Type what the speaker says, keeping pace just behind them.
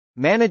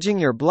Managing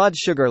your blood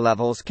sugar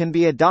levels can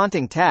be a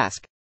daunting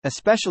task,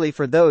 especially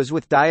for those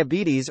with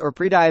diabetes or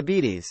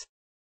prediabetes.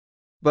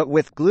 But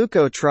with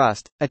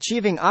GlucoTrust,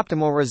 achieving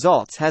optimal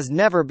results has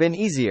never been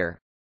easier.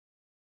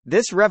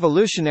 This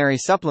revolutionary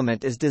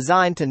supplement is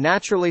designed to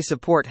naturally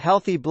support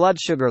healthy blood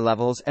sugar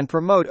levels and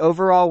promote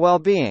overall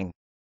well-being.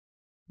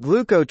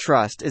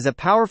 GlucoTrust is a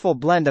powerful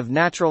blend of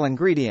natural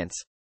ingredients,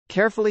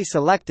 carefully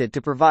selected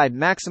to provide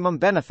maximum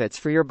benefits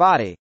for your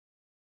body.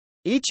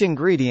 Each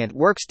ingredient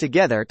works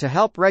together to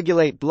help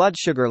regulate blood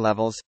sugar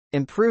levels,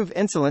 improve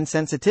insulin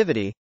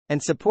sensitivity,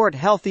 and support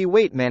healthy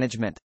weight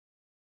management.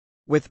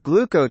 With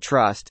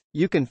GlucoTrust,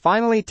 you can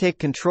finally take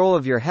control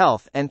of your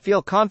health and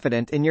feel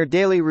confident in your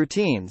daily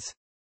routines.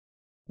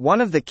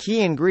 One of the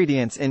key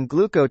ingredients in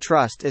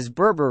GlucoTrust is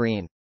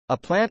berberine, a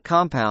plant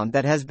compound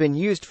that has been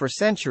used for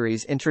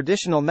centuries in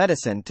traditional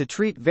medicine to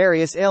treat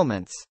various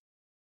ailments.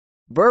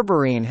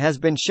 Berberine has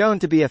been shown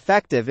to be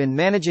effective in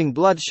managing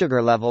blood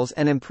sugar levels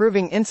and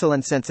improving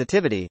insulin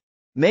sensitivity,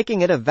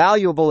 making it a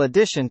valuable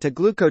addition to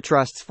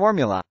GlucoTrust's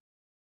formula.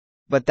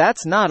 But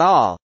that's not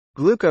all.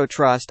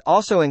 GlucoTrust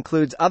also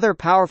includes other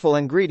powerful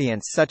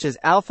ingredients such as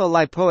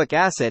alpha-lipoic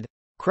acid,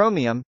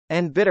 chromium,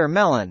 and bitter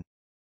melon.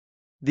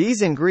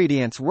 These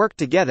ingredients work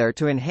together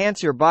to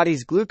enhance your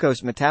body's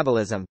glucose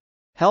metabolism,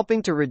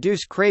 helping to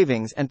reduce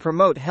cravings and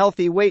promote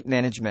healthy weight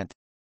management.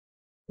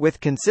 With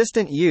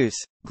consistent use,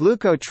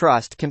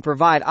 GlucoTrust can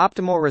provide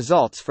optimal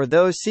results for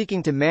those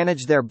seeking to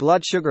manage their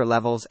blood sugar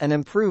levels and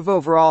improve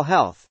overall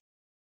health.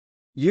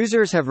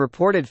 Users have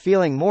reported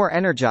feeling more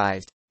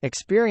energized,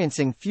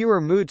 experiencing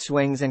fewer mood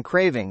swings and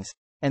cravings,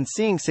 and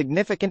seeing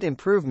significant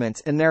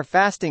improvements in their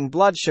fasting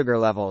blood sugar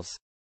levels.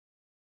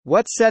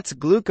 What sets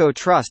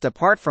GlucoTrust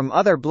apart from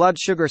other blood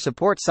sugar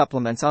support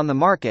supplements on the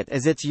market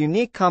is its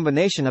unique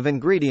combination of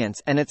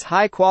ingredients and its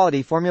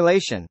high-quality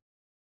formulation.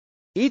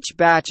 Each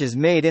batch is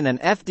made in an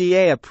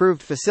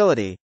FDA-approved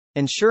facility,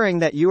 ensuring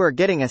that you are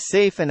getting a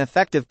safe and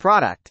effective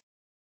product.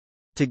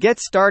 To get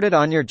started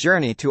on your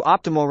journey to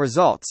optimal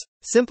results,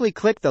 simply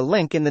click the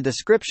link in the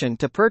description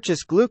to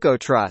purchase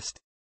GlucoTrust.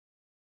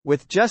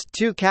 With just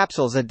 2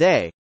 capsules a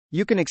day,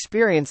 you can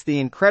experience the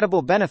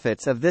incredible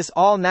benefits of this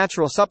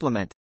all-natural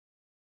supplement.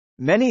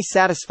 Many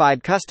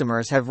satisfied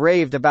customers have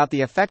raved about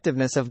the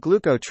effectiveness of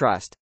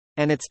GlucoTrust,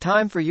 and it's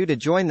time for you to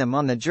join them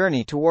on the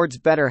journey towards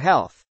better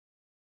health.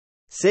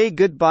 Say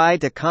goodbye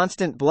to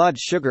constant blood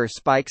sugar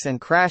spikes and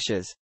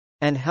crashes,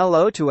 and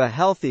hello to a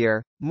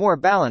healthier, more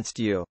balanced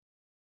you.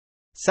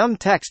 Some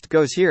text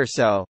goes here,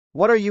 so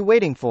what are you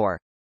waiting for?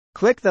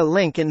 Click the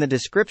link in the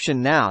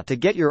description now to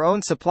get your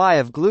own supply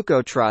of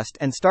GlucoTrust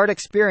and start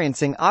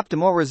experiencing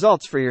optimal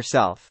results for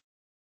yourself.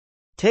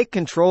 Take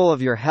control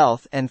of your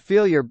health and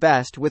feel your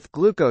best with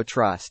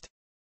GlucoTrust.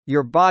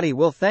 Your body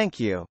will thank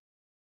you.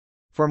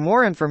 For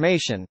more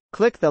information,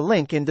 click the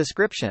link in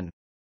description.